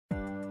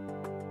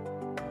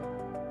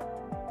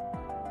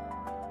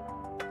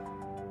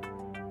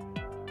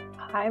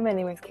Hi, my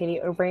name is Katie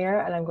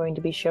Obringer, and I'm going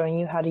to be showing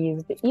you how to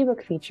use the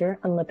ebook feature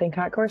on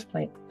Lippincott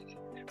CoursePoint.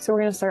 So we're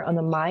going to start on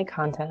the My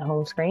Content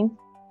home screen.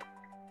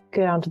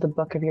 Go down to the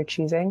book of your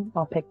choosing.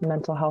 I'll pick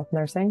Mental Health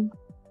Nursing.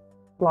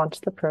 Launch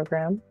the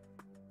program.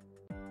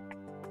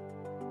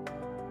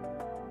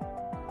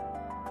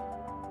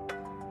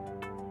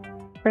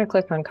 We're going to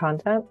click on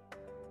Content.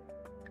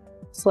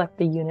 Select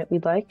the unit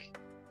we'd like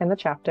and the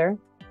chapter.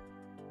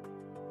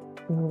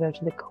 And then go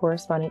to the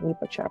corresponding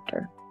ebook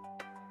chapter.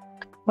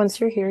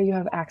 Once you're here, you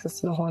have access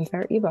to the whole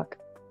entire ebook.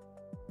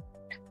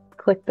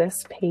 Click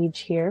this page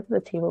here for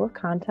the table of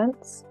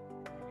contents.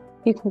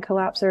 You can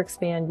collapse or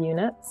expand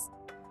units,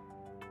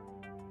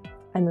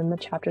 and then the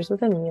chapters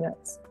within the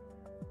units.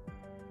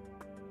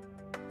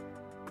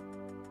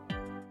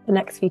 The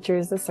next feature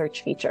is the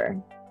search feature.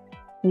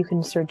 You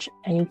can search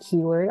any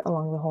keyword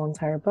along the whole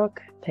entire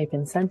book, type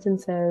in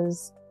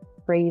sentences,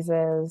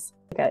 phrases,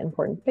 get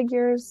important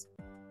figures,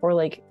 or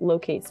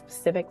locate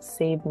specific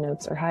saved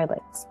notes or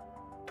highlights.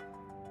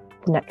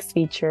 The next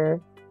feature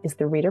is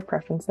the reader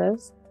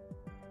preferences.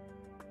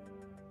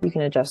 You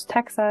can adjust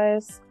text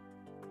size,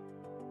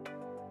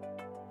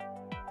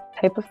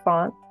 type of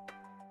font,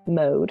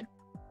 mode,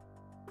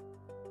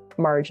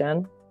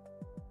 margin,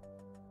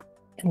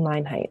 and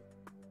line height.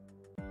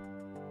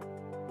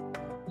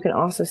 You can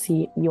also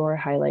see your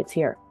highlights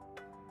here.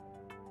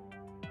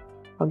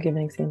 I'll give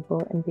an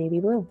example in baby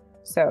blue.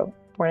 So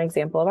for an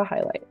example of a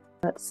highlight,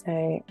 let's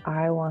say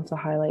I want to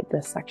highlight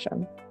this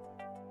section.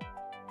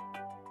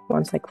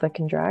 Once I click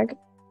and drag,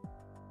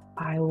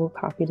 I will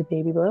copy to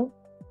baby blue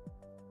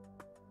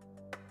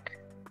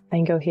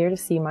and go here to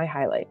see my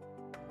highlight.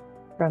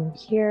 From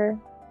here,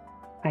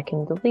 I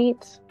can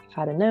delete,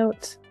 add a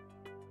note,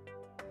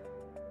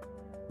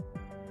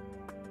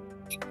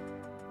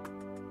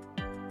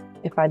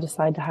 if I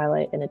decide to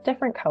highlight in a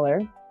different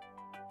color,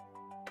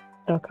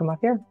 it'll come up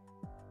here.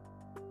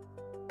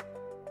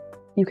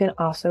 You can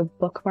also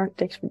bookmark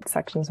different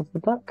sections of the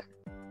book.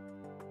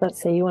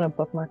 Let's say you want to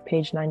bookmark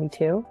page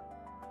 92.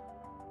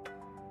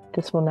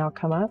 This will now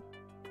come up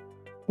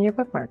in your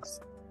bookmarks.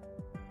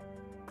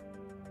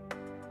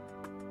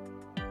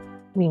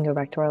 We can go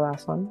back to our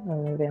last one as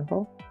an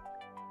example.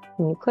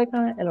 When you click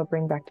on it, it'll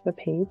bring back to the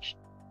page.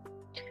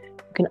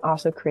 You can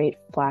also create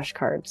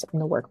flashcards in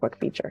the workbook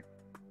feature.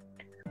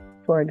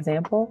 For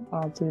example,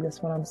 I'll do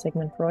this one on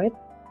Sigmund Freud.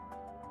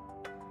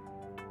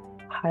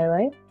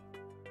 Highlight,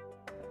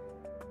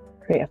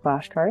 create a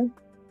flashcard,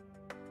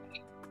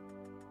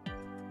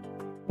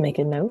 make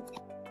a note,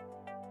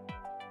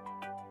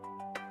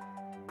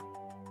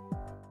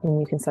 and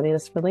you can study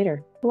this for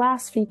later. The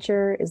last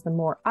feature is the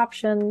more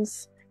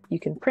options. You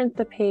can print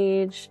the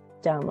page,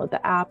 download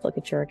the app, look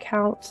at your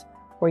account,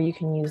 or you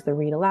can use the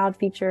read aloud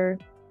feature.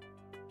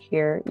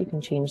 Here you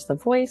can change the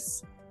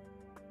voice,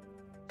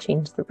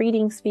 change the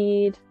reading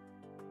speed,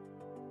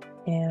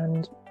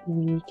 and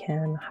we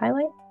can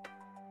highlight.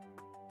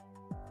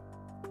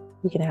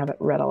 We can have it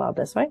read aloud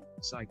this way.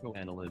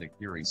 Psychoanalytic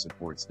theory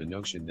supports the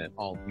notion that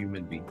all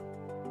human beings.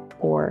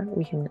 Or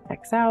we can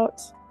X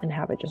out and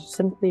have it just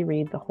simply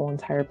read the whole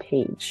entire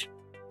page.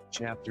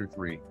 Chapter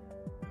 3.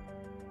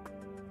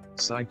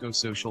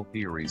 Psychosocial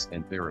Theories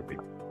and Therapy.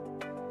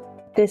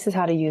 This is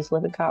how to use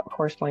Lippincott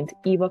CoursePoint's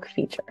ebook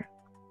feature.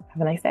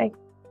 Have a nice day.